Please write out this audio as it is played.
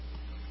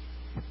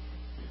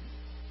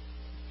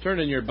Turn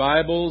in your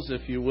Bibles,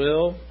 if you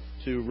will,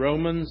 to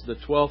Romans, the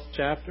 12th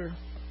chapter.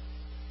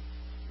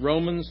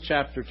 Romans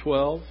chapter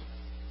 12.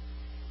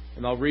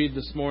 And I'll read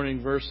this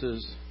morning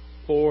verses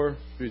 4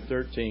 through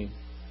 13.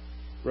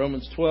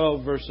 Romans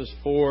 12, verses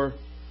 4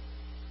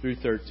 through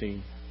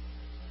 13.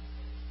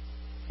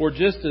 For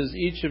just as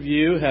each of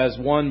you has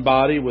one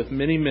body with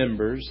many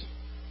members,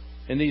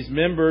 and these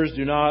members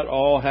do not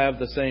all have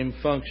the same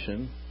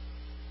function,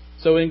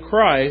 so in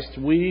Christ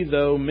we,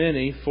 though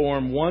many,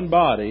 form one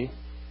body,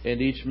 and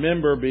each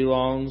member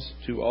belongs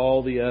to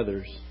all the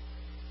others.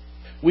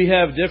 We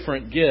have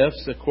different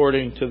gifts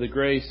according to the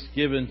grace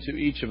given to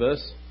each of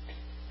us.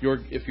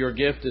 If your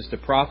gift is to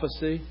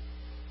prophecy,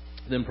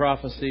 then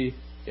prophecy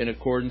in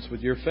accordance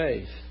with your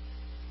faith.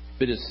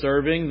 If it is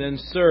serving, then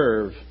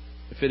serve.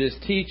 If it is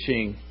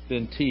teaching,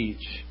 then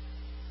teach.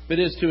 If it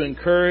is to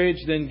encourage,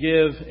 then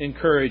give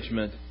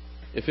encouragement.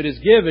 If it is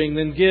giving,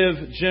 then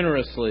give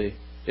generously.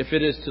 If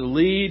it is to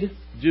lead,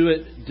 do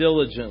it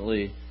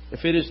diligently.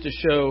 If it is to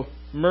show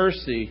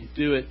mercy,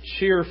 do it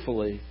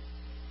cheerfully.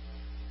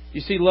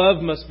 You see,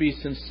 love must be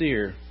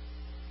sincere.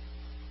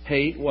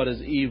 Hate what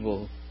is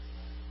evil.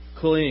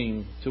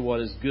 Cling to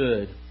what is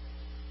good.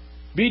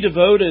 Be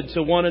devoted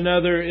to one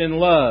another in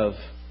love.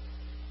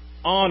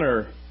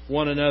 Honor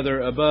one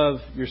another above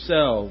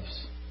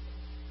yourselves.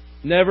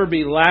 Never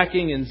be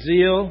lacking in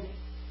zeal,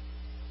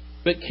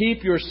 but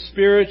keep your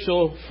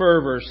spiritual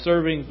fervor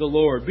serving the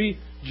Lord. Be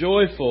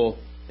joyful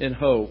in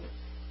hope,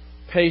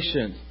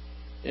 patient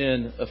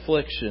in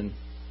affliction,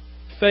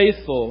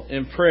 faithful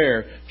in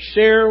prayer.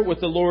 Share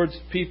with the Lord's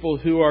people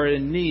who are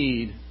in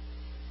need.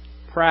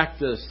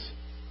 Practice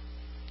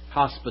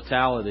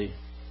hospitality.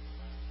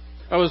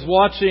 I was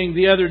watching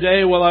the other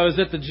day while I was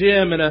at the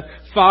gym, and a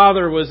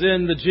father was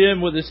in the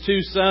gym with his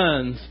two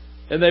sons,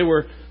 and they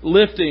were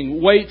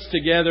lifting weights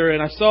together,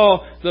 and I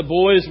saw the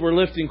boys were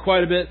lifting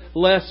quite a bit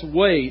less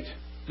weight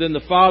than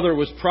the father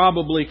was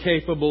probably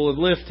capable of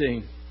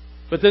lifting.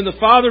 But then the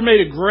father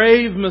made a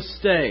grave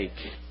mistake.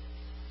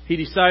 He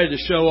decided to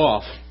show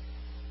off.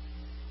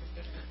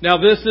 Now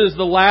this is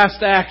the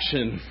last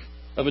action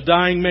of a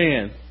dying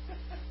man.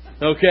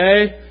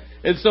 Okay?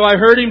 And so I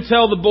heard him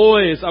tell the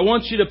boys, I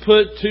want you to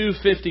put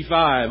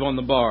 255 on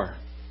the bar.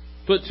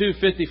 Put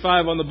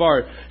 255 on the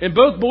bar. And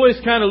both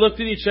boys kind of looked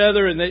at each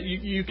other, and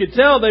you could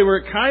tell they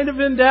were kind of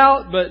in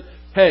doubt, but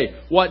hey,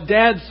 what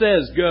Dad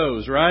says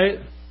goes, right?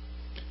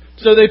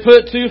 So they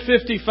put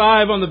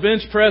 255 on the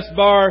bench press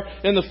bar,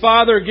 and the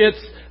father gets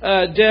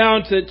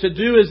down to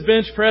do his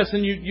bench press,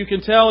 and you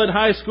can tell in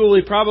high school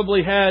he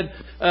probably had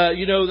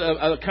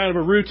a kind of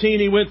a routine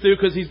he went through,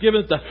 because he's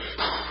given the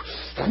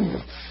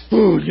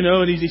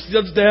and he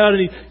sits down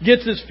and he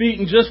gets his feet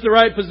in just the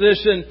right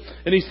position,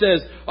 and he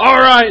says, all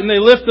right, and they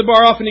lift the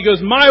bar off, and he goes,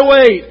 my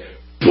weight.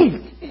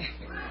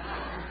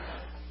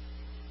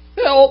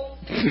 Help.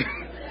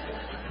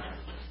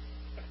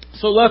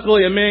 So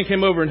luckily a man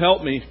came over and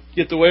helped me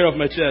get the weight off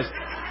my chest.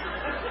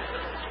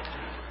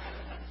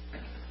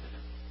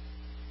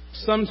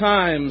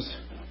 Sometimes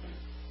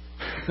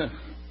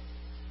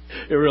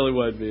it really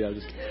would be. I'm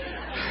just kidding.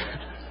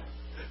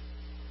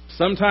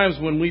 Sometimes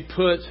when we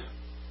put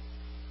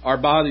our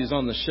bodies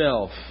on the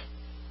shelf,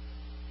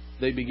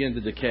 they begin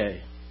to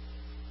decay.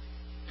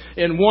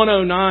 In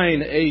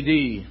 109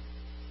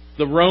 AD,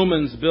 the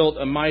Romans built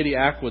a mighty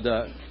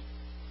aqueduct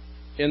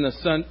in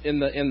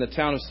the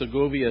town of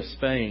Segovia,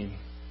 Spain.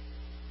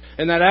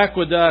 And that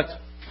aqueduct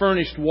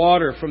furnished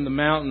water from the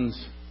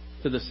mountains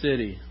to the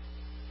city.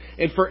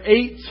 And for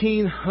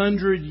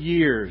 1,800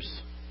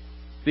 years,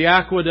 the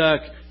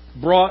aqueduct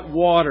brought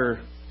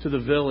water to the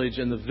village,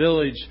 and the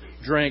village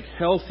drank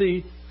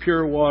healthy,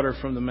 pure water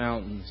from the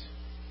mountains.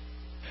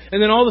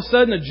 And then all of a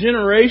sudden, a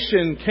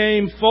generation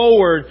came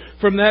forward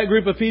from that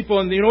group of people,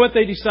 and you know what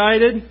they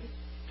decided?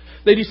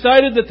 They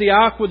decided that the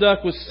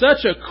aqueduct was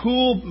such a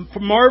cool,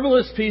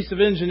 marvelous piece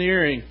of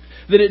engineering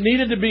that it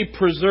needed to be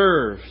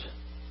preserved.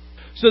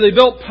 So they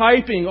built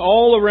piping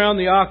all around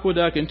the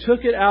aqueduct and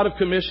took it out of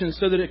commission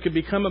so that it could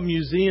become a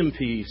museum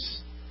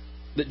piece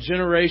that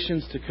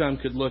generations to come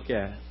could look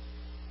at.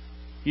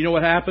 You know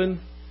what happened?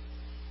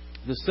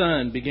 The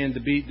sun began to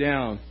beat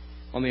down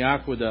on the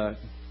aqueduct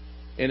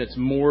and its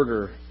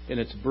mortar and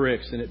its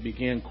bricks, and it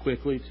began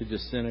quickly to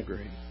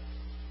disintegrate.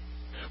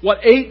 What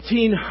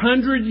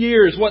 1,800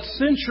 years, what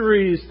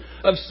centuries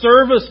of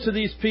service to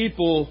these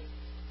people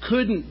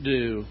couldn't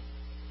do,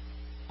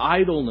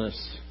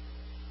 idleness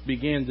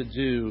began to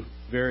do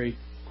very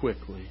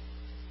quickly.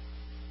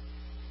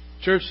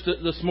 Church,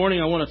 this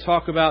morning I want to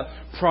talk about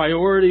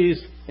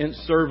priorities and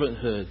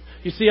servanthood.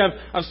 You see,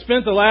 I've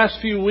spent the last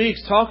few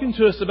weeks talking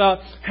to us about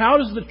how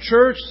does the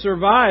church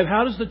survive?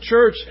 How does the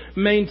church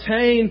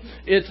maintain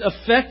its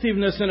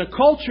effectiveness in a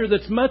culture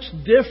that's much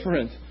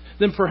different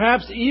than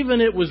perhaps even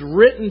it was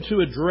written to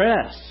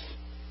address?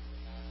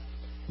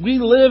 We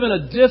live in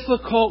a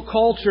difficult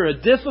culture, a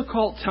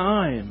difficult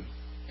time.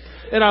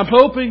 And I'm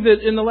hoping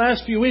that in the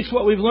last few weeks,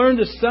 what we've learned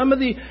is some of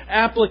the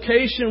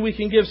application we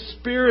can give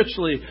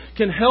spiritually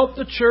can help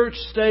the church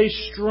stay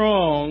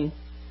strong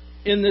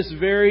in this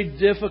very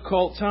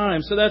difficult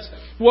time. So that's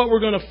what we're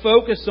going to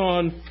focus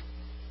on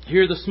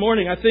here this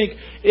morning. I think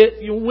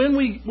when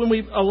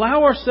we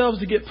allow ourselves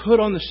to get put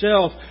on the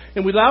shelf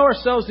and we allow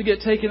ourselves to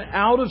get taken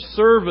out of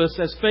service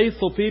as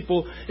faithful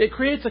people, it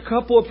creates a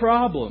couple of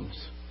problems.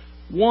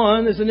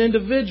 One is an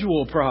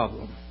individual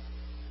problem.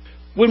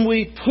 When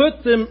we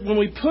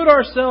put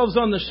ourselves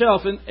on the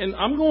shelf, and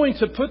I'm going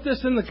to put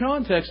this in the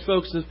context,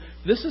 folks, of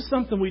this is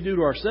something we do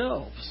to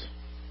ourselves.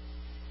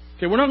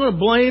 Okay, we're not going to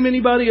blame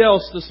anybody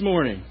else this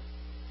morning.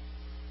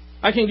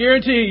 I can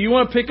guarantee you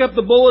want to pick up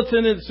the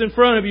bulletin that's in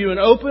front of you and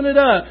open it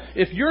up.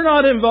 If you're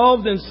not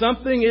involved in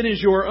something, it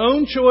is your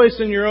own choice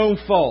and your own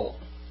fault.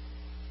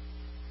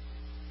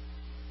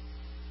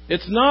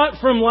 It's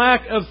not from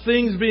lack of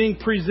things being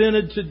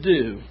presented to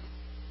do.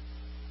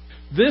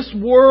 This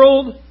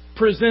world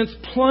presents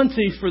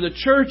plenty for the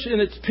church and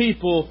its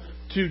people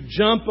to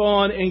jump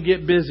on and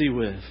get busy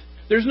with.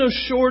 There's no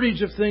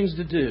shortage of things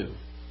to do.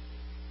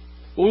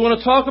 What we want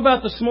to talk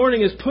about this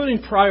morning is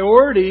putting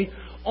priority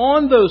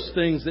on those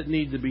things that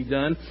need to be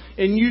done,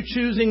 and you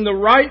choosing the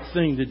right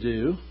thing to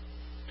do,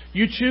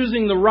 you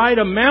choosing the right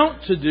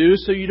amount to do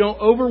so you don't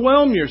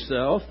overwhelm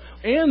yourself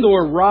and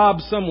or rob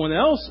someone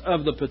else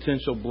of the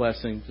potential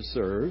blessing to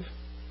serve.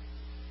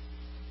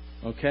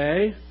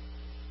 Okay?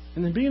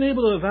 And then being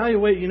able to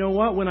evaluate, you know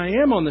what, when I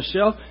am on the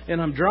shelf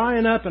and I'm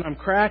drying up and I'm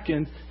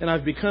cracking and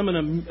I've become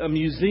a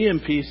museum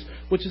piece,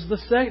 which is the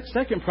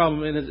second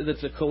problem, and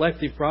it's a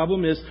collective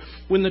problem, is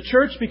when the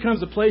church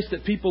becomes a place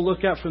that people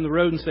look out from the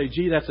road and say,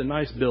 gee, that's a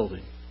nice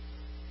building.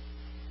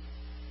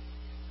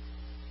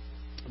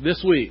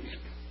 This week,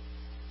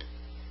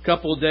 a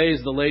couple of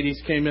days, the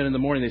ladies came in the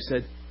morning, they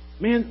said,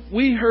 man,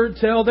 we heard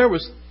tell there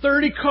was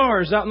 30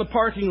 cars out in the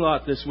parking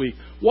lot this week.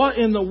 What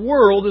in the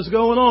world is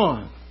going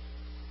on?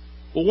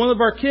 Well, one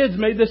of our kids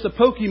made this a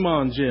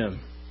Pokemon gym.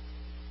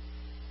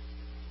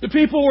 The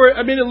people were,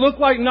 it looked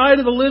like Night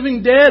of the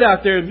Living Dead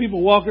out there.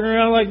 People walking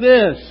around like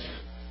this.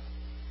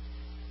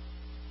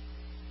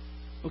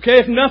 Okay,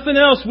 if nothing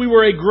else, we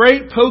were a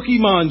great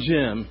Pokemon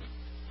gym.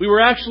 We were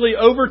actually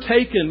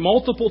overtaken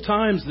multiple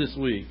times this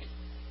week.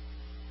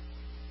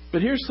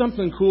 But here's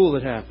something cool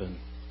that happened.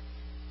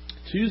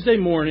 Tuesday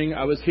morning,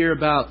 I was here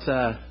about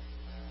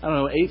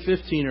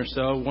 8:15 or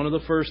so, one of the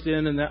first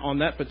in on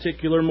that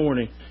particular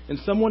morning, and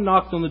someone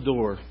knocked on the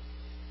door.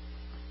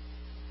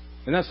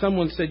 And that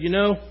someone said,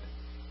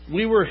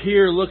 we were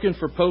here looking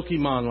for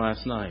Pokemon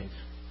last night,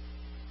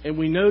 and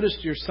we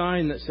noticed your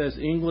sign that says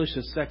English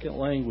as second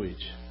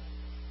language.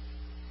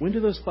 When do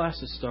those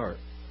classes start?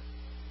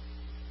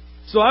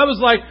 So I was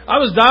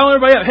dialing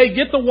everybody up. Hey,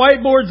 get the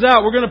whiteboards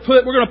out. We're going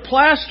to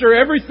plaster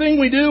everything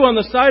we do on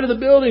the side of the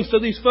building so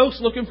these folks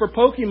looking for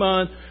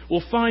Pokemon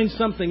will find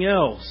something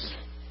else.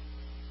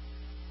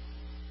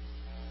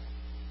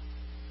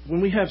 When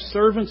we have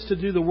servants to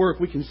do the work,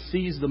 we can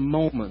seize the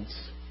moments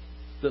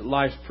that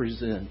life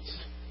presents.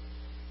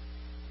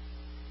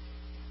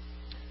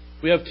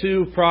 We have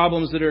two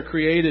problems that are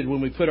created when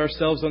we put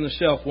ourselves on the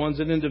shelf. One's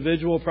an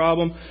individual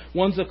problem.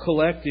 One's a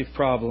collective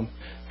problem.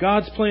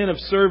 God's plan of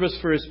service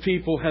for His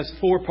people has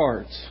four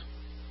parts.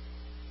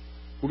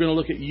 We're going to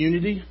look at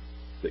unity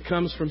that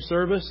comes from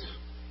service.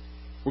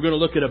 We're going to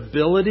look at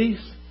abilities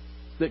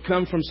that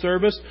come from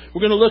service.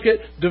 We're going to look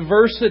at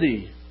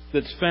diversity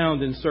that's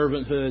found in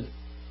servanthood.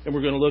 And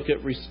we're going to look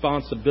at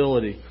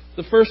responsibility.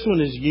 The first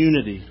one is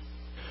unity.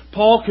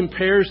 Paul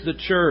compares the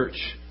church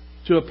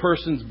to a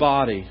person's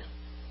body.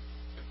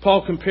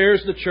 Paul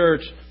compares the church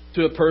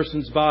to a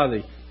person's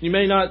body. You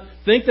may not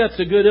think that's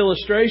a good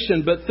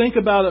illustration, but think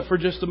about it for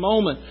just a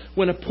moment.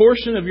 When a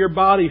portion of your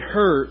body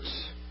hurts,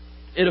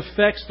 it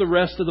affects the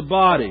rest of the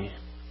body.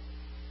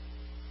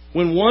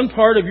 When one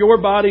part of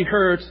your body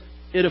hurts,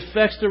 it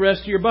affects the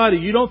rest of your body.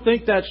 You don't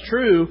think that's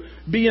true?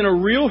 Be in a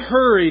real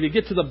hurry to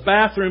get to the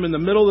bathroom in the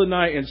middle of the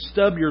night and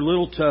stub your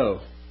little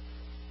toe.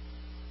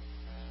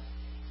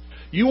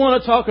 You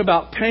want to talk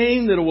about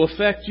pain that will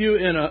affect you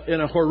in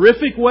a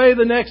horrific way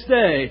the next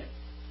day?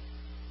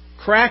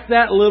 Crack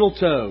that little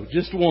toe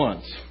just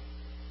once.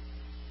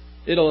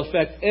 It'll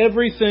affect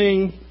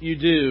everything you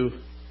do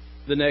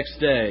the next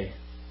day.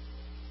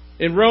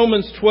 In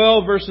Romans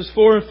 12, verses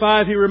 4 and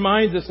 5, he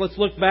reminds us, let's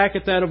look back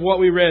at that of what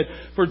we read.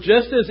 For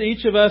just as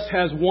each of us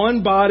has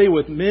one body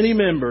with many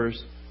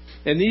members,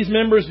 and these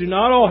members do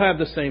not all have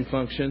the same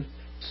function,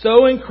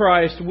 so in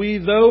Christ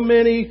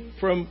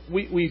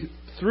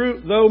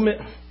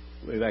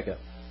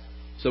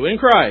So in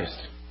Christ,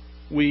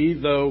 we,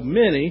 though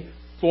many,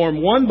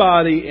 form one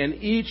body, and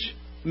each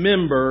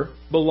member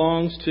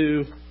belongs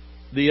to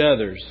the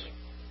others.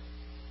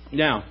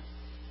 Now,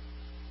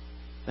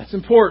 that's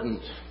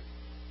important.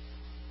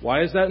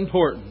 Why is that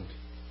important?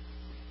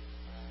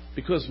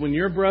 Because when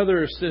your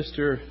brother or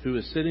sister who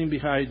is sitting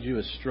behind you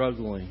is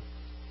struggling,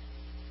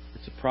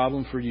 it's a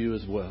problem for you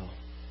as well.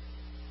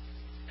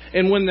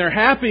 And when they're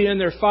happy and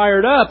they're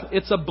fired up,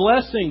 it's a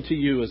blessing to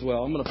you as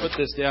well. I'm going to put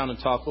this down and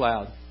talk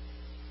loud.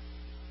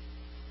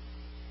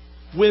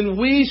 When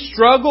we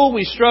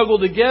struggle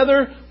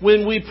together.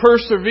 When we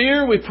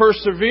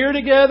persevere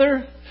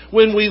together.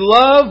 When we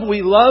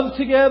love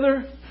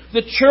together.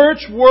 The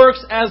church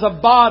works as a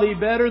body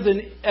better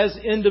than as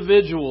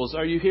individuals.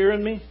 Are you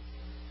hearing me?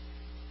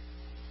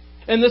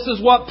 And this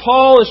is what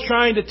Paul is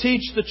trying to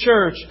teach the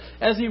church.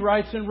 As he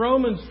writes in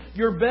Romans,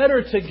 you're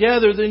better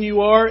together than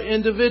you are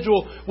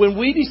individual. When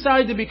we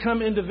decide to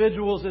become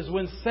individuals is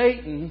when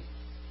Satan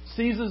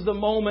seizes the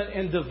moment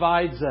and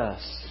divides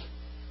us.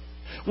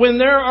 When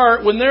there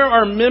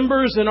are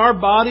members in our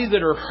body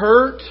that are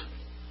hurt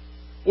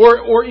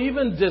or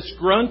even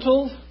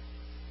disgruntled,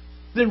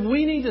 then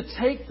we need to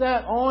take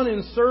that on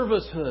in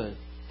servicehood,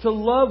 to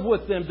love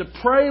with them, to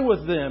pray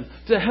with them,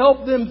 to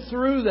help them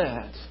through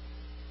that.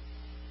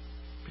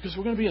 Because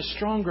we're going to be a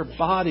stronger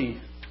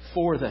body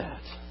for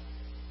that.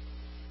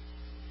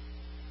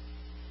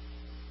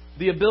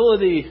 The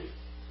ability,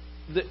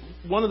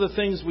 one of the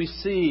things we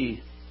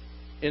see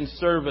in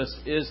service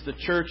is the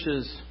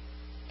church's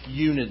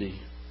unity.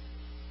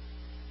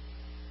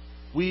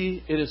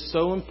 It is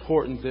so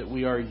important that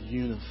we are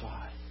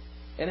unified.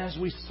 And as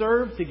we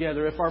serve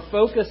together, if our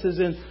focus is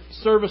in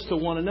service to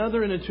one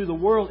another and into the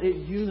world, it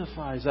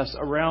unifies us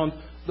around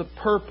the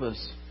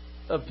purpose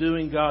of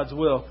doing God's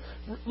will.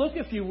 Look,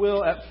 if you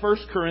will, at 1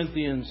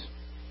 Corinthians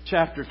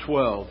chapter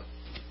 12.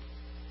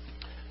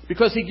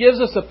 Because he gives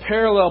us a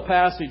parallel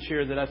passage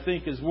here that I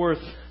think is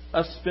worth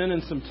us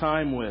spending some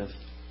time with.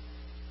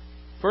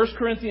 1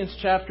 Corinthians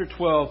chapter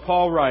 12,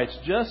 Paul writes,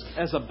 just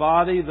as a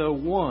body, though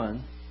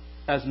one,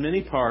 has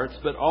many parts,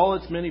 but all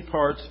its many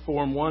parts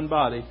form one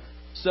body,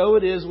 so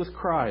it is with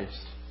Christ.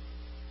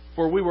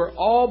 For we were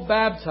all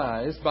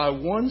baptized by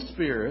one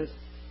Spirit,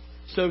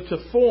 so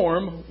to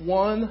form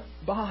one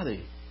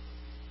body.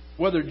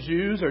 Whether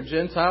Jews or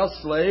Gentiles,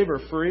 slave or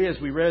free, as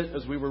we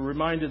were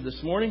reminded this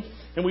morning,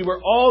 and we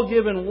were all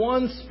given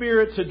one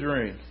Spirit to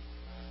drink.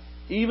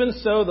 Even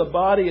so, the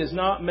body is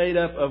not made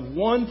up of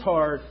one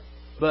part,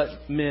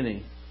 but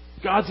many.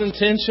 God's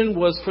intention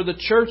was for the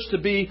church to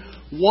be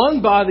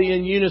one body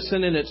in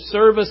unison in its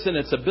service and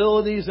its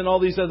abilities and all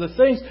these other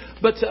things,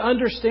 but to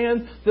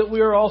understand that we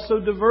are also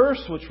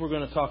diverse, which we're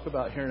going to talk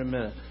about here in a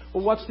minute.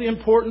 Well, what's the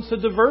importance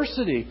of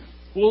diversity?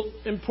 Well,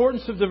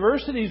 importance of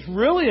diversity is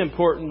really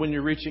important when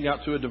you're reaching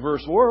out to a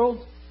diverse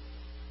world.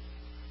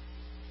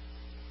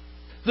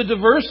 The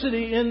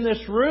diversity in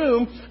this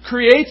room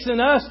creates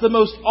in us the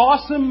most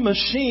awesome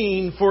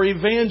machine for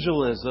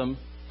evangelism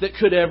that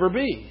could ever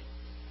be.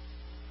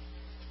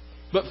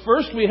 But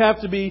first we have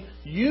to be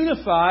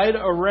unified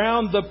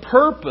around the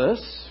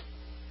purpose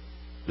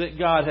that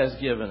God has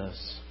given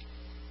us.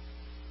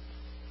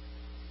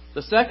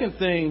 The second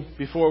thing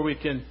before we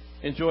can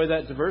enjoy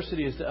that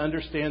diversity is to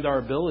understand our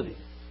ability.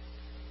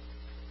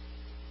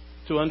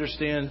 To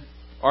understand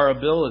our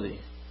ability.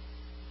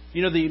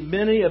 You know, the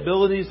many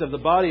abilities of the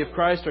body of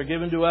Christ are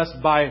given to us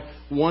by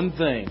one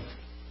thing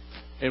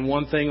and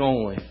one thing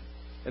only,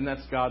 and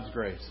that's God's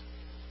grace.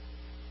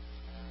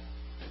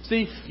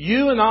 See,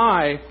 you and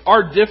I,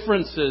 our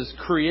differences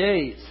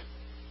create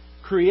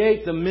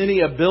the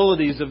many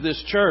abilities of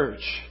this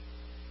church.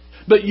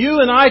 But you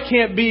and I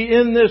can't be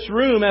in this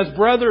room as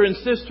brother and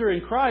sister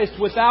in Christ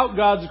without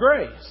God's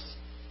grace.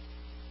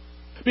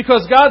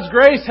 Because God's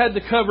grace had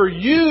to cover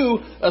you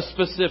a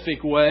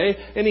specific way,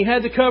 and He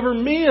had to cover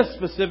me a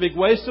specific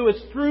way, so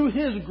it's through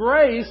His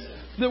grace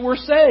that we're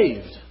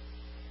saved.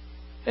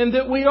 And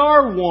that we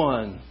are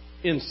one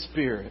in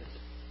spirit.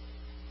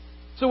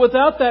 So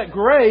without that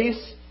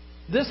grace,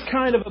 this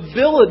kind of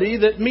ability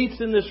that meets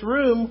in this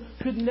room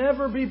could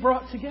never be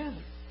brought together.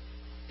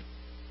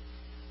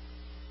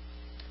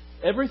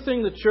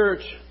 Everything the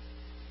church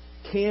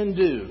can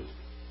do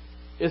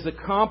is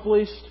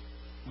accomplished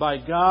by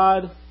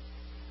God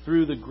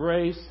through the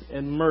grace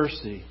and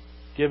mercy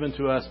given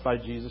to us by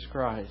Jesus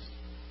Christ.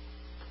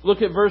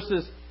 Look at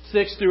verses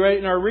 6 through 8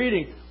 in our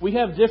reading. We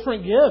have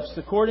different gifts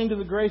according to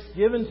the grace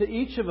given to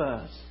each of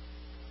us.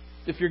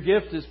 If your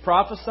gift is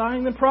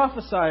prophesying, then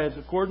prophesy in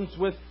accordance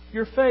with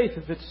your faith.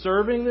 If it's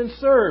serving, then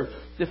serve.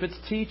 If it's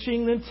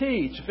teaching, then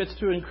teach. If it's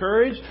to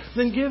encourage,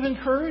 then give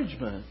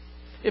encouragement.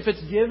 If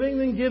it's giving,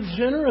 then give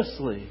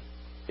generously.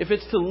 If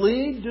it's to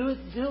lead, do it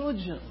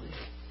diligently.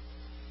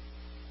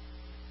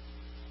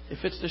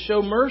 If it's to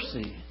show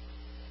mercy,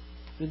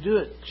 then do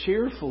it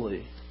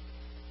cheerfully.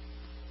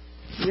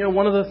 You know,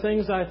 one of the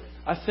things I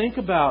think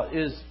about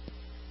is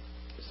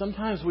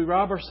sometimes we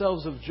rob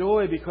ourselves of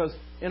joy because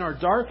in our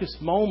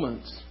darkest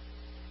moments,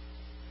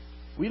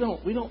 we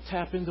don't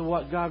tap into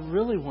what God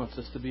really wants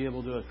us to be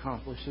able to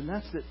accomplish. And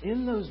that's that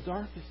in those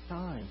darkest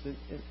times,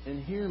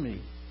 and hear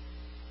me,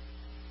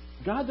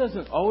 God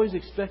doesn't always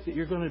expect that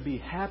you're going to be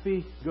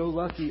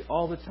happy-go-lucky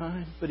all the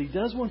time, but He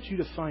does want you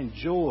to find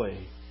joy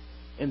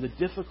in the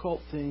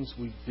difficult things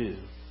we do.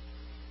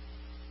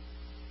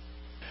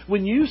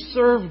 When you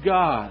serve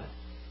God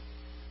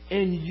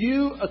and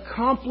you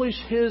accomplish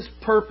His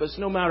purpose,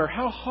 no matter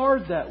how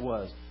hard that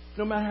was,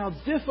 no matter how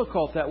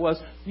difficult that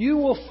was, you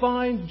will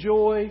find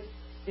joy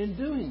in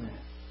doing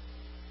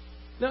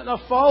that.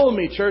 Now follow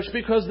me, church,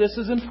 because this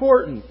is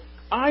important.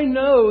 I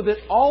know that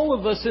all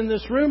of us in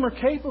this room are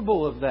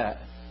capable of that.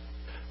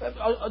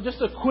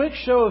 Just a quick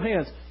show of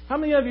hands. How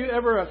many of you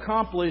ever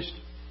accomplished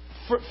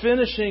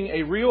finishing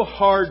a real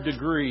hard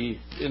degree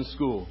in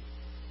school.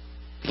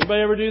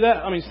 Anybody ever do that?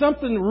 I mean,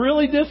 something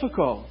really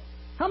difficult.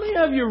 How many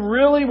of you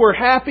really were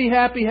happy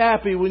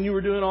when you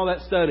were doing all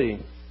that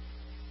studying?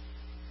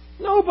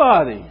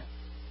 Nobody.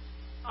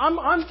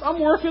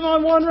 I'm working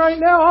on one right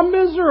now. I'm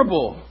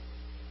miserable.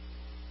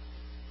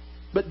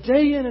 But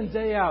day in and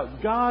day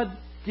out, God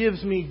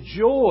gives me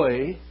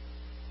joy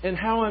in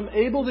how I'm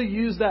able to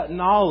use that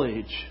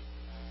knowledge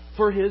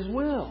for His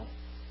will.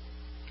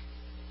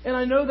 And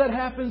I know that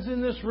happens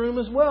in this room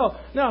as well.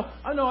 Now,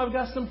 I know I've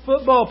got some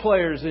football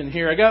players in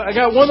here. I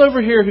got one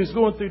over here who's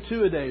going through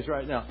two-a-days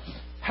right now.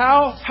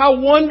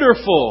 How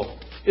wonderful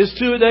is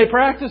two-a-day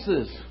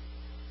practices?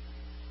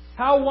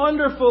 How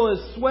wonderful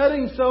is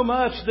sweating so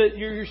much that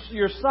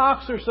your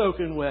socks are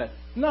soaking wet?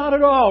 Not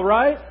at all,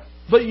 right?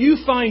 But you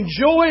find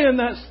joy in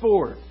that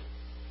sport.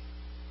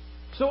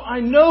 So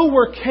I know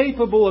we're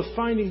capable of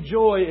finding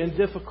joy in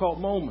difficult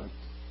moments.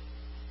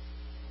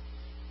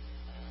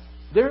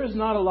 There is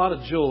not a lot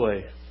of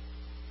joy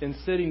in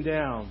sitting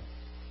down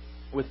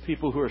with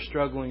people who are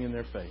struggling in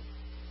their faith.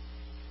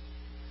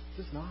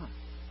 There's not.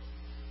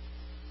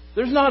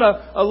 There's not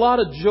a lot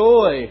of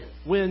joy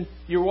when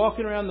you're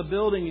walking around the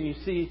building and you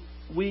see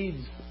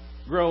weeds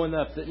growing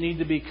up that need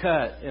to be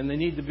cut and they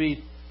need to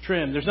be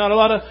trimmed. There's not a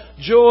lot of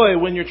joy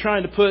when you're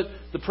trying to put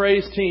the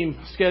praise team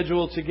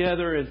schedule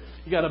together and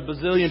you got a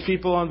bazillion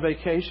people on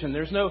vacation.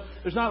 There's not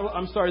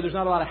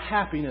a lot of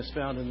happiness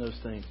found in those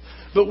things.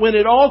 But when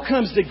it all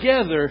comes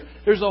together,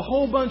 there's a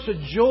whole bunch of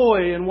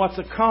joy in what's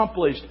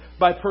accomplished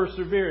by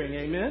persevering.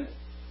 Amen?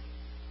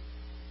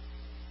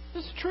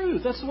 It's true.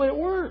 That's the way it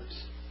works.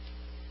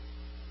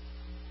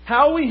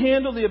 How we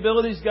handle the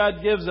abilities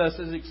God gives us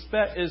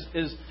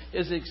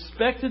is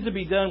expected to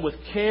be done with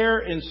care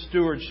and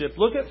stewardship.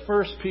 Look at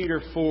 1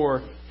 Peter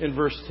 4 in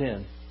verse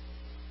 10.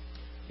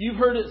 You've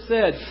heard it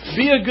said,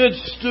 be a good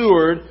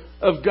steward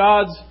of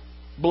God's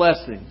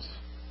blessings.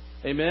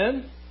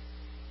 Amen?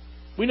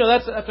 We know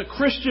that's a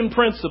Christian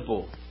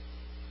principle.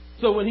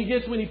 So when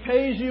He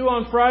pays you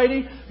on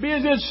Friday, be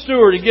a good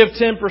steward and give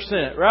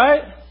 10%,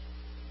 right?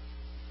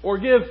 Or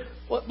give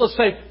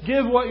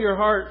what your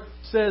heart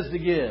says to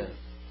give.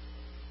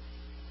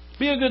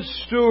 Be a good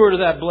steward of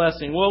that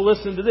blessing. Well,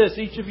 listen to this.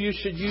 Each of you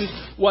should use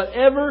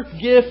whatever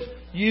gift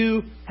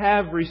you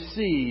have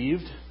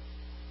received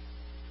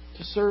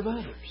to serve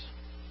others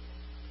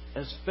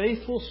as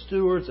faithful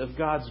stewards of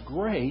God's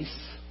grace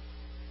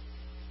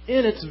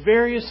in its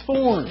various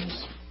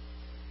forms.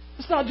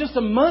 It's not just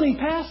a money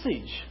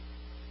passage.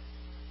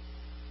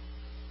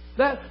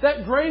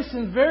 That grace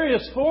in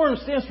various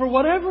forms stands for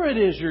whatever it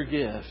is your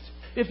gift.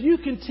 If you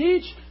can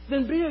teach,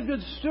 then be a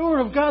good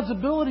steward of God's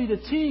ability to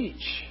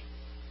teach.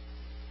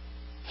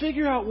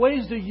 Figure out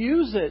ways to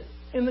use it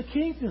in the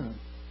kingdom.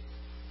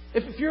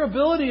 If your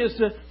ability is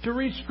to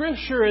read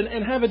Scripture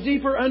and have a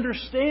deeper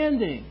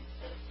understanding.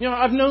 You know,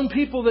 I've known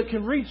people that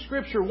can read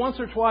Scripture once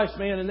or twice,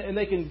 man, and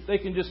they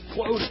can just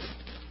quote it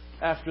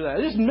after that.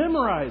 They just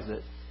memorize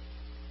it.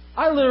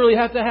 I literally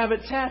have to have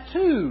it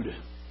tattooed.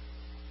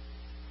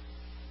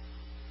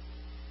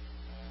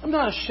 I'm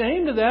not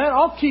ashamed of that.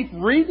 I'll keep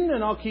reading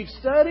and I'll keep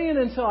studying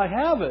until I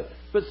have it.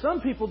 But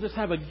some people just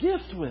have a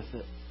gift with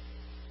it.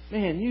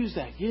 Man, use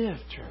that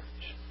gift, church.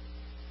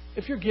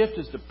 If your gift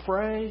is to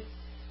pray,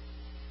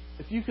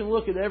 if you can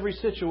look at every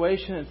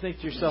situation and think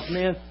to yourself,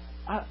 man,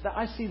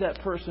 I see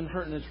that person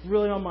hurting. It's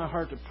really on my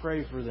heart to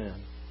pray for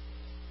them.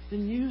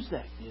 Then use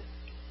that gift.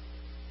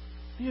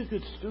 Be a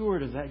good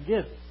steward of that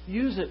gift.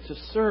 Use it to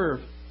serve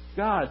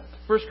God.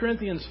 1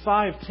 Corinthians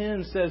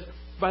 5:10 says,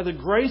 by the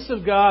grace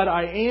of God,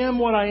 I am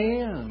what I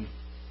am.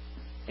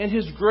 And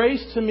His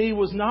grace to me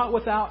was not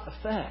without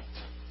effect.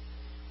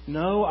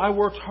 No, I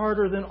worked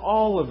harder than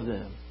all of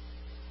them.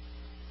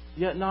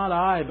 Yet not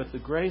I, but the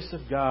grace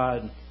of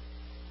God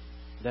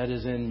that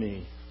is in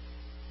me.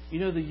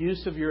 You know, the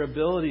use of your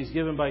abilities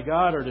given by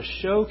God are a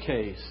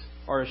showcase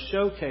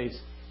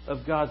of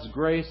God's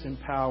grace and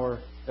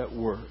power at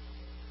work.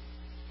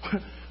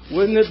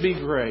 Wouldn't it be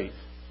great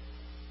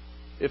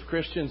if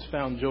Christians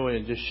found joy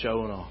in just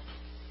showing off?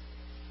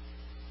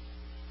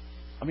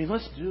 I mean,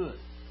 let's do it.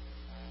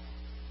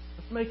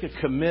 Let's make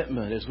a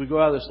commitment as we go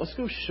out of this. Let's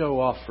go show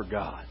off for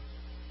God.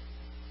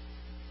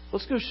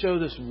 Let's go show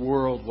this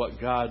world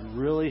what God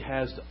really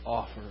has to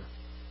offer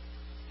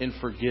in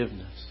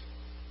forgiveness,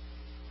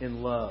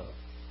 in love,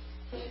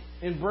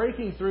 in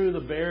breaking through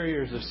the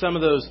barriers of some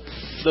of those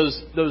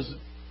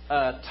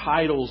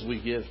titles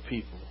we give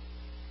people.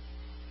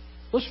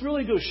 Let's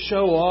really go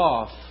show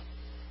off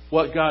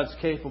what God's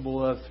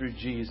capable of through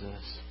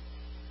Jesus.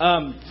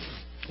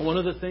 One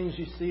of the things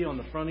you see on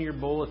the front of your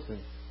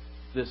bulletin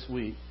this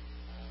week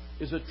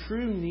is a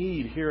true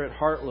need here at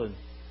Heartland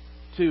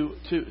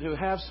to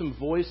have some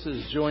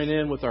voices join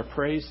in with our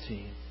praise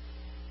team.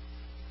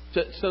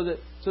 So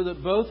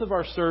that both of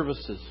our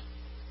services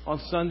on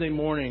Sunday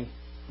morning,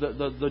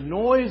 the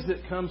noise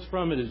that comes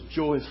from it is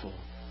joyful.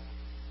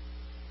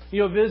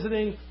 You know,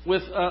 visiting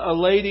with a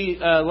lady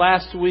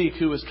last week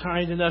who was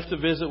kind enough to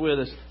visit with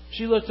us,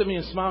 she looked at me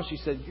and smiled. She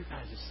said, "Your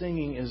guys'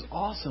 singing is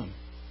awesome."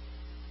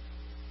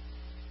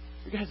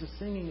 Your guys'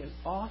 singing is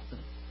awesome.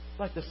 It's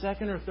like the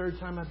second or third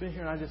time I've been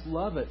here, and I just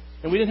love it.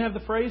 And we didn't have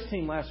the praise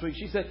team last week.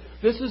 She said,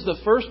 this is the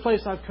first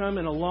place I've come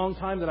in a long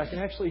time that I can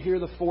actually hear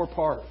the 4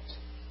 parts.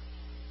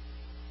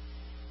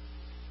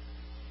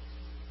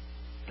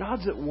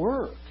 God's at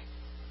work,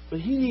 but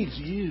He needs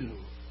you.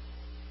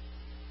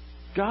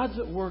 God's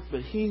at work,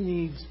 but He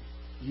needs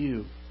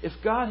you. If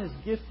God has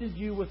gifted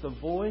you with a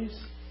voice,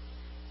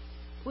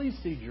 please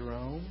see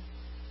Jerome.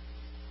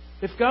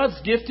 If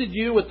God's gifted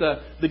you with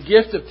the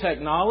gift of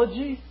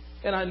technology,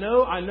 and I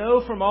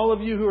know from all of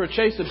you who are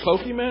chasing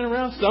Pokemon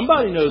around,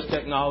 somebody knows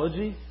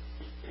technology.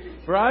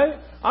 Right?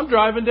 I'm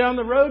driving down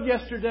the road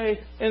yesterday,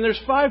 and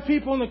there's 5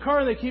 people in the car,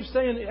 and they keep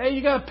saying, hey,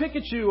 you got a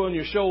Pikachu on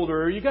your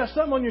shoulder, or you got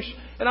something on your...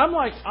 And I'm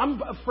like,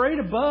 I'm afraid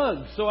of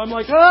bugs. So I'm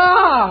like,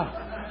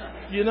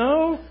 you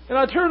know? And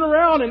I turn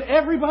around, and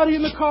everybody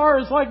in the car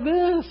is like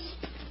this.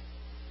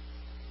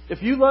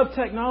 If you love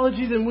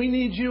technology, then we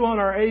need you on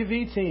our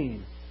AV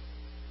team.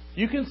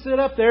 You can sit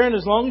up there, and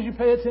as long as you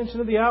pay attention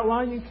to the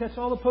outline, you can catch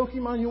all the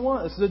Pokemon you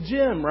want. It's the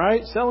gym,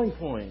 right? Selling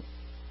point.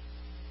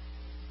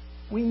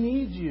 We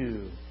need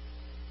you.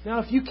 Now,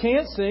 if you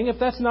can't sing, if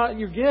that's not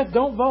your gift,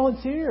 don't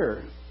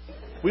volunteer.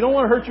 We don't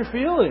want to hurt your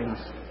feelings.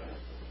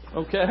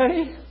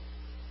 Okay?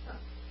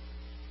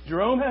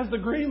 Jerome has the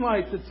green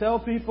light to tell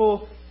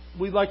people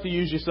we'd like to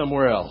use you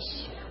somewhere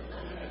else.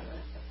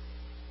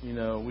 You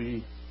know,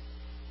 we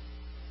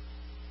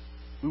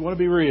want to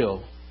be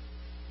real.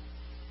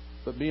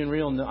 But being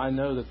real, I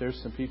know that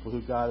there's some people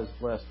who God has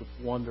blessed with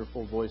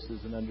wonderful voices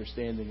and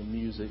understanding of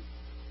music.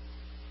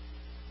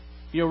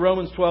 You know,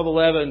 Romans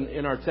 12:11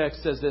 in our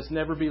text says this,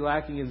 never be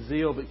lacking in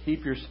zeal, but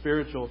keep your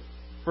spiritual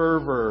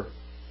fervor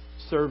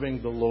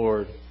serving the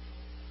Lord.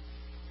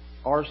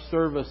 Our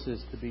service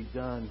is to be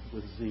done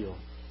with zeal,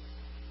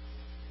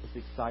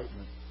 with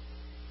excitement.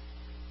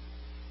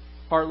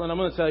 Heartland, I'm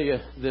going to tell you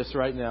this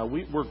right now.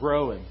 We're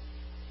growing.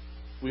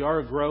 We are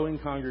a growing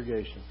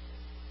congregation.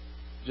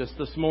 Just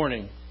this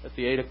morning at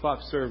the 8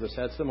 o'clock service,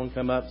 had someone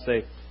come up and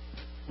say,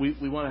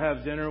 we want to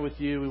have dinner with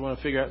you. We want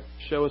to figure out,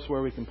 show us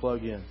where we can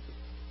plug in.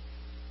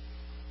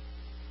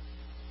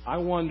 I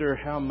wonder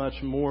how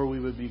much more we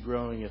would be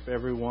growing if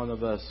every one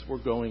of us were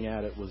going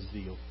at it with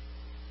zeal,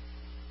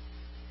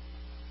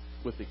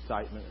 with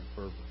excitement and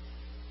fervor.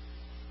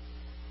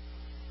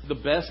 The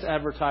best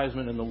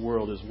advertisement in the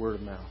world is word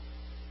of mouth.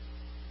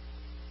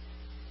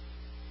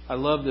 I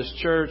love this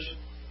church.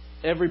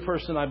 Every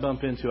person I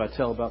bump into, I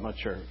tell about my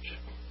church.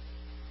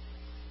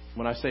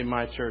 When I say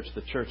my church,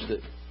 the church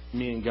that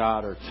me and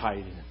God are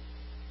tight in.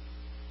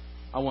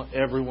 I want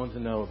everyone to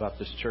know about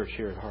this church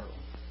here at Heartland.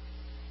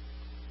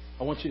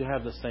 I want you to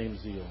have the same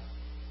zeal.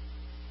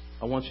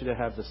 I want you to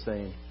have the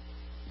same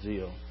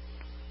zeal.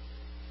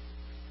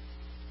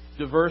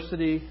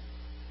 Diversity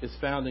is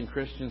found in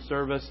Christian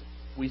service.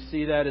 We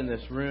see that in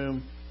this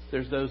room.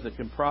 There's those that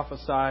can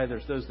prophesy.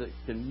 There's those that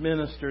can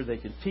minister. They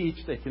can teach.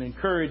 They can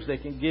encourage. They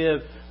can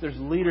give. There's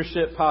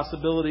leadership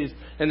possibilities.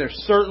 And there's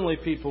certainly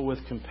people with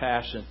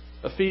compassion.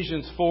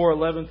 Ephesians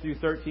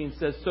 4:11-13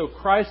 says, so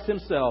Christ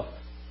Himself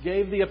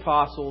gave the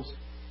apostles,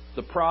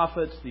 the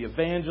prophets, the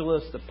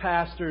evangelists, the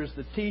pastors,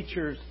 the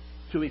teachers,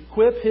 to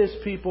equip His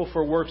people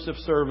for works of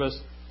service,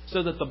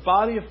 so that the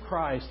body of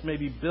Christ may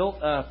be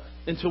built up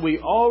until we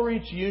all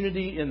reach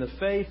unity in the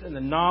faith and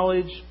the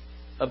knowledge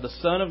of the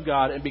Son of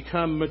God and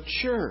become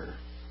mature,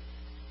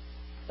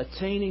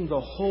 attaining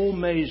the whole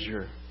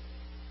measure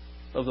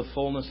of the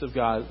fullness of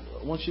God.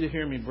 I want you to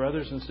hear me,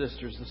 brothers and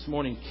sisters, this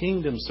morning.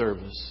 Kingdom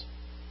service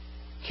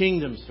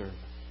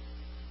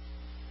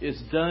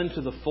is done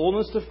to the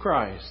fullness of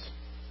Christ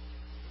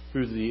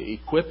through the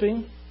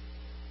equipping,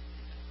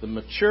 the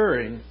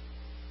maturing,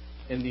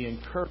 and the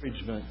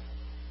encouragement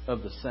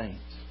of the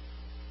saints.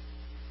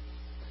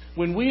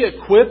 When we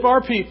equip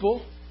our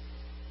people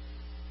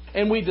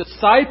and we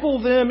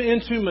disciple them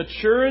into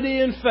maturity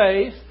in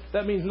faith,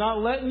 that means not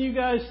letting you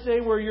guys stay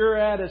where you're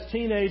at as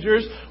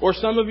teenagers, or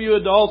some of you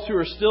adults who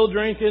are still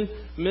drinking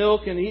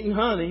milk and eating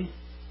honey,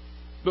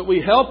 but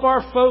we help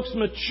our folks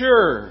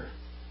mature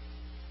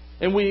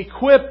and we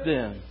equip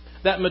them.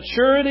 That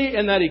maturity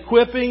and that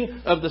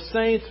equipping of the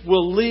saints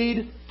will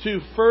lead to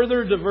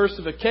further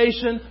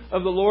diversification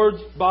of the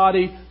Lord's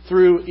body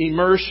through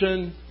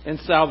immersion and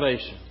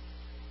salvation.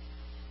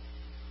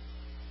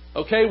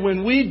 Okay,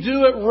 when we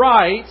do it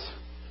right,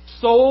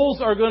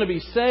 souls are going to be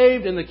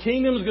saved and the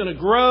kingdom is going to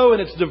grow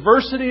and its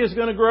diversity is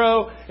going to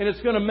grow and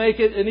it's going to make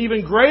it an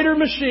even greater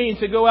machine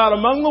to go out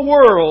among the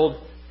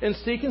world and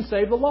seek and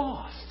save the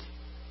lost.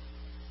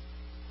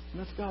 And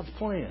that's God's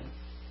plan.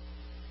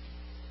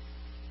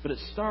 But it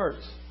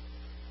starts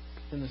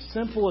in the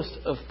simplest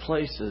of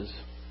places.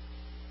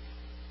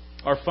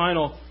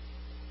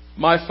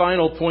 My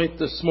final point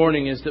this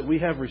morning is that we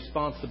have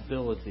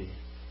responsibility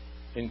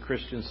in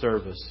Christian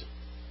service.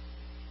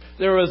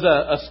 There was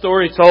a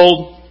story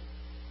told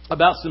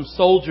about some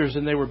soldiers,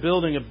 and they were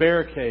building a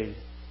barricade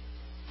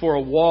for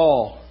a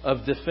wall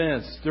of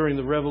defense during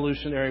the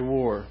Revolutionary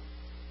War.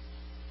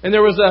 And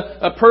there was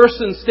a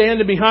person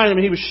standing behind him,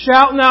 and he was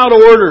shouting out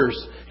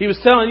orders. He was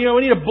telling,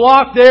 we need a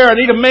block there, I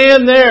need a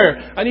man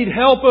there, I need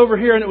help over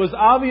here. And it was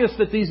obvious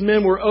that these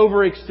men were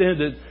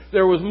overextended.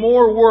 There was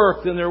more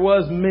work than there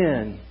was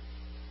men.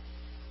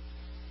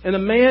 And a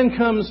man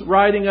comes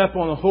riding up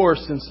on a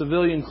horse in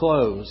civilian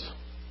clothes.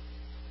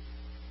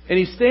 And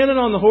he's standing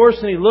on the horse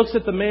and he looks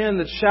at the man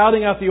that's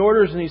shouting out the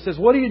orders and he says,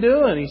 "What are you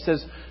doing?" He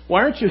says,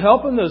 "Why aren't you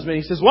helping those men?"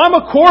 He says, "Well, I'm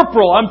a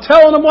corporal. I'm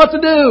telling them what to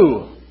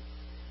do."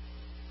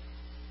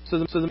 So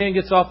the man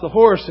gets off the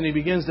horse and he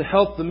begins to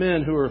help the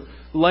men who are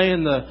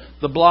laying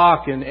the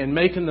block and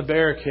making the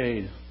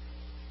barricade.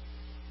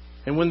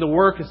 And when the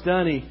work is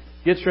done, he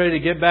gets ready to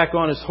get back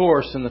on his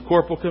horse, and the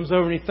corporal comes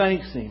over and he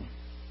thanks him.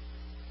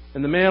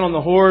 And the man on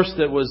the horse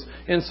that was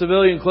in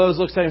civilian clothes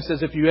looks at him and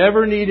says, "If you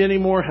ever need any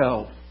more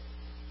help,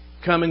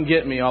 come and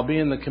get me. I'll be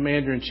in the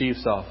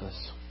Commander-in-Chief's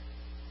office."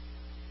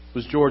 It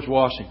was George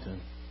Washington.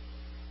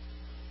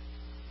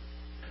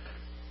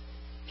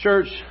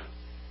 Church,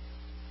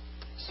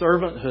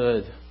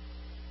 servanthood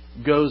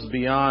goes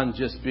beyond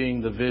just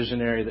being the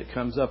visionary that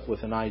comes up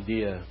with an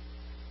idea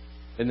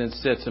and then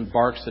sits and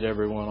barks at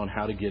everyone on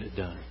how to get it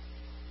done.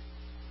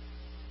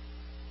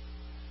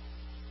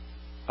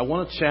 I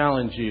want to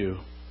challenge you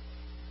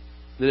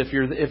that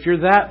if you're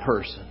that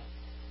person,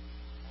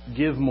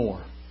 give more.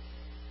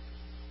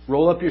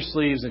 Roll up your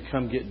sleeves and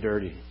come get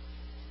dirty.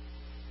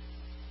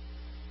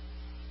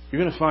 You're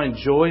going to find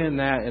joy in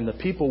that, and the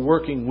people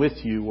working with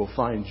you will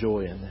find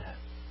joy in that.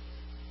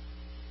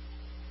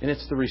 And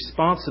it's the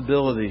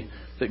responsibility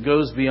that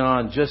goes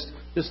beyond just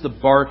the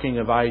barking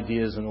of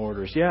ideas and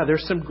orders. Yeah,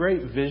 there's some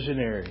great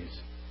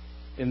visionaries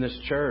in this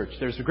church.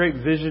 There's great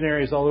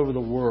visionaries all over the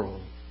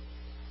world.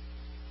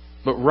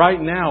 But right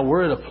now,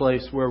 we're at a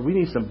place where we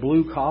need some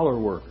blue-collar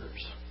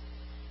workers.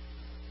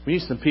 We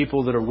need some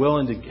people that are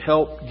willing to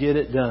help get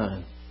it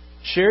done.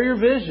 Share your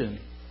vision,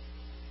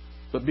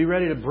 but be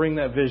ready to bring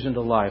that vision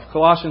to life.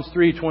 Colossians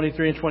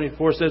 3:23 and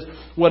 24 says,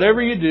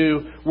 "Whatever you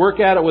do,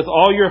 work at it with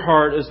all your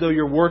heart as though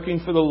you're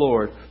working for the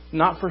Lord,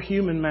 not for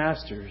human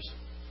masters.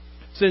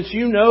 Since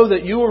you know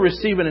that you will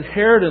receive an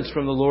inheritance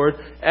from the Lord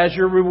as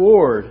your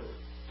reward.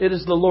 It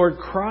is the Lord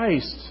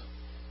Christ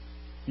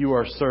you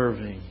are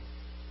serving."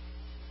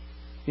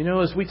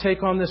 As we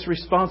take on this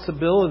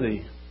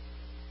responsibility,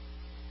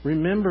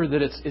 remember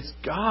that it's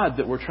God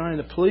that we're trying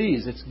to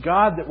please. It's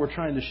God that we're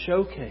trying to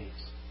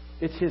showcase.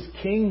 It's His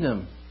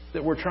kingdom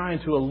that we're trying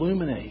to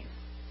illuminate.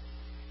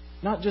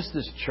 Not just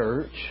this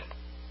church.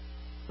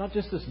 Not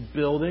just this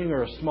building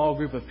or a small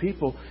group of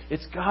people.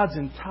 It's God's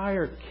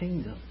entire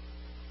kingdom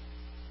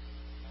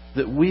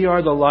that we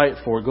are the light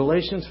for.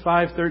 Galatians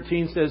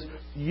 5:13 says,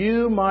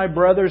 "You, my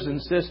brothers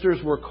and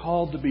sisters, were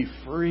called to be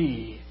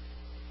free."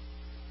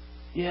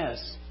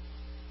 Yes.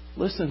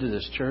 Listen to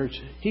this,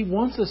 church. He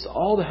wants us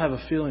all to have a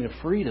feeling of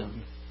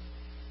freedom.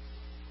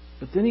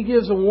 But then He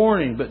gives a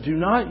warning. "But do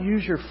not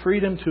use your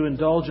freedom to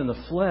indulge in the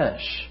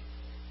flesh.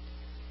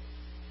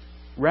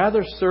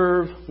 Rather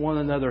serve one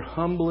another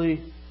humbly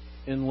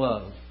in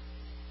love."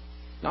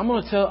 Now, I'm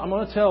going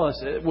to tell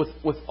us,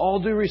 with all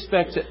due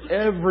respect to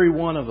every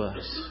one of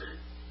us,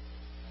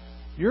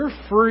 you're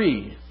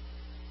free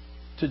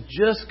to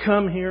just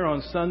come here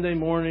on Sunday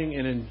morning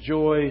and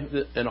enjoy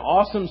an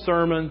awesome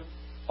sermon,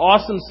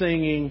 awesome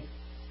singing,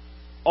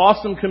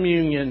 awesome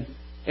communion,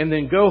 and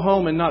then go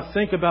home and not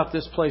think about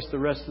this place the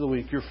rest of the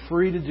week. You're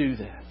free to do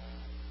that.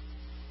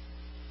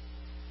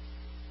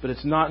 But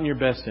it's not in your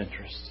best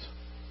interest.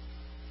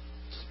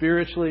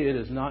 Spiritually, it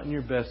is not in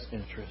your best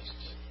interest.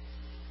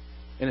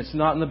 And it's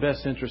not in the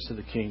best interest of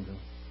the kingdom.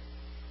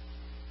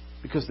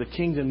 Because the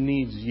kingdom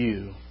needs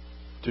you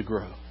to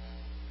grow.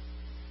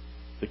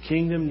 The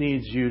kingdom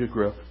needs you to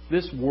grow.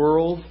 This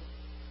world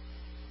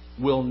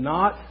will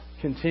not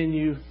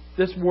continue.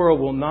 This world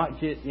will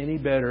not get any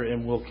better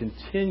and will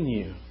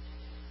continue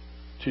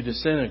to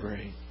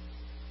disintegrate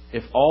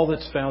if all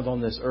that's found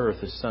on this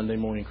earth is Sunday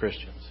morning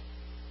Christians.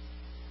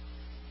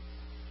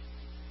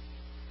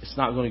 It's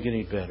not going to get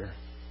any better.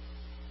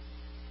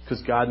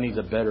 Because God needs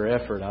a better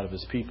effort out of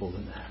His people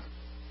than that.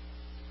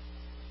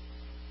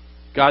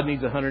 God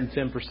needs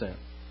 110%.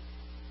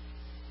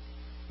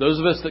 Those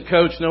of us that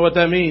coach know what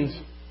that means.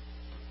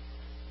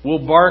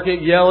 We'll bark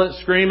it, yell it,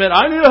 scream it.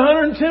 "I need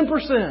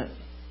 110%.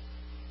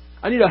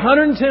 I need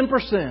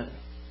 110%.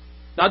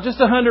 Not just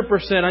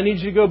 100%. I need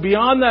you to go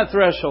beyond that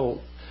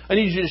threshold. I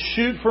need you to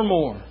shoot for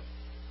more."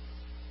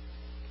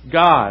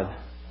 God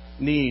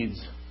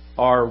needs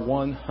our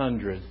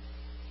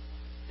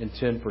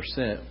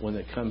 110% when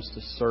it comes to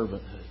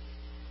servanthood.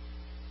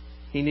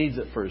 He needs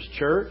it for His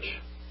church.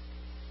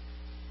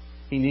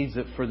 He needs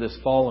it for this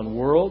fallen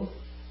world.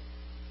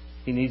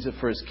 He needs it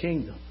for His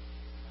kingdom.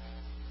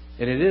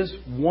 And it is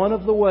one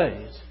of the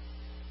ways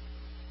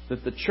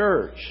that the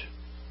church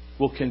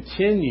will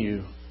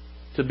continue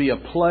to be a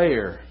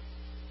player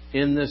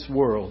in this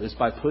world is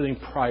by putting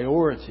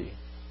priority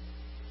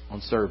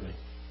on serving.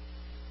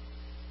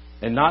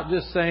 And not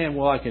just saying,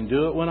 "Well, I can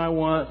do it when I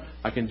want.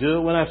 I can do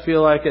it when I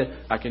feel like it.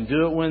 I can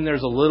do it when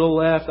there's a little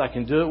left. I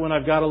can do it when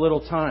I've got a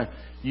little time."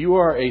 You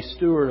are a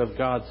steward of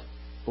God's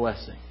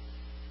blessing.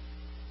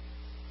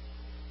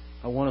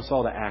 I want us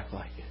all to act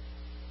like it.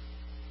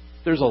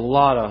 There's a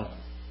lot of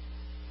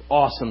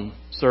awesome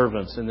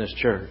servants in this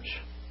church.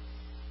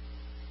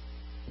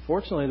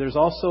 Unfortunately, there's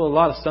also a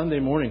lot of Sunday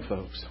morning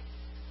folks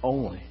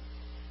only.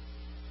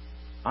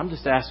 I'm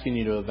just asking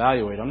you to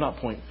evaluate. I'm not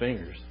pointing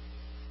fingers.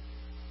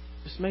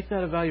 Just make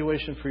that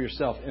evaluation for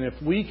yourself. And if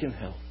we can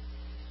help,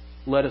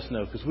 let us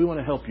know. Because we want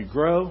to help you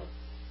grow.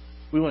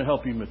 We want to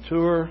help you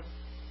mature.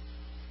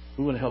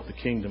 We want to help the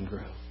kingdom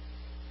grow.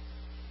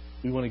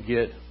 We want to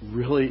get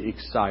really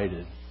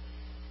excited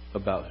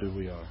about who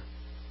we are.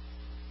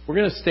 We're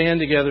going to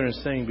stand together and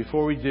sing.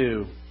 Before we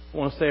do, I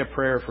want to say a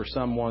prayer for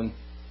someone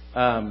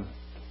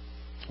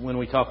when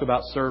we talk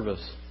about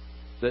service.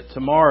 That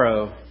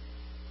tomorrow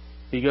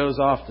he goes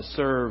off to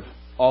serve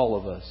all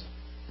of us.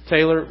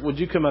 Taylor, would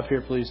you come up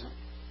here, please?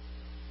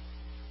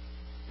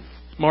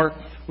 Mark,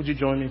 would you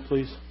join me,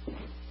 please?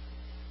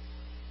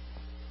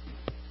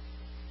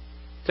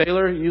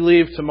 Taylor, you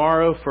leave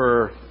tomorrow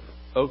for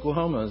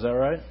Oklahoma, is that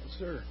right? Yes,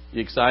 sir.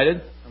 You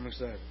excited? I'm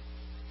excited.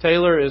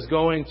 Taylor is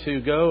going to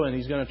go and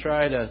he's going to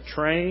try to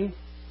train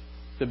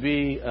to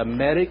be a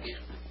medic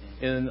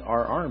in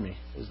our Army.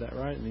 Is that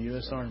right? In the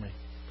U.S. Army.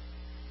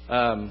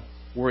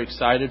 We're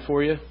excited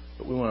for you,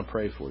 but we want to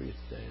pray for you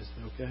today. Is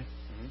that okay?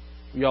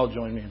 Mm-hmm. You all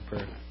join me in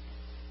prayer.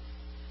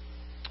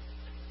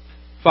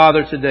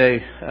 Father,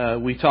 today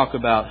we talk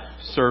about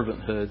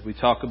servanthood. We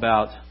talk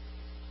about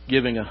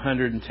giving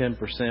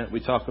 110%. We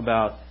talk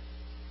about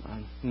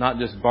not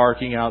just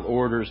barking out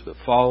orders, but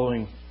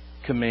following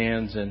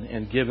commands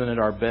and giving it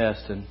our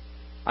best. And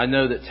I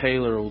know that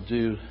Taylor will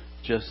do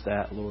just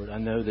that, Lord. I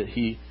know that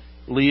he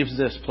leaves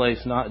this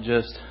place not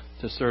just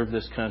to serve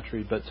this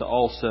country, but to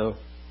also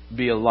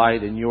be a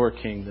light in your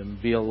kingdom,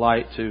 be a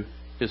light to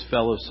his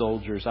fellow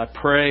soldiers. I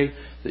pray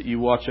that you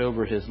watch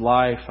over his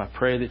life. I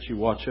pray that you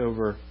watch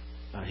over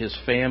his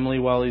family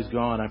while he's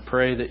gone. I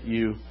pray that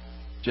you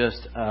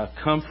just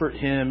comfort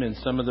him in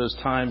some of those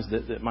times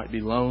that might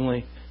be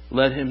lonely.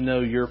 Let him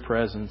know your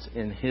presence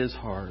in his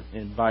heart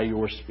and by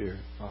your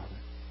Spirit,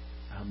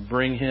 Father.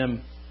 Bring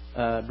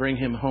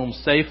him home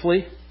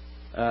safely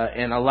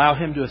and allow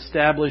him to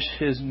establish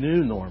his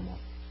new normal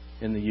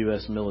in the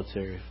U.S.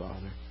 military,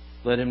 Father.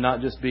 Let him not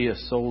just be a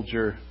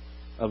soldier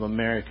of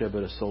America,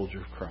 but a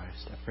soldier of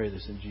Christ. I pray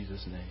this in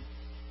Jesus' name.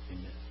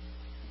 Amen.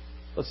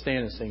 Let's stand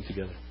and sing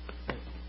together.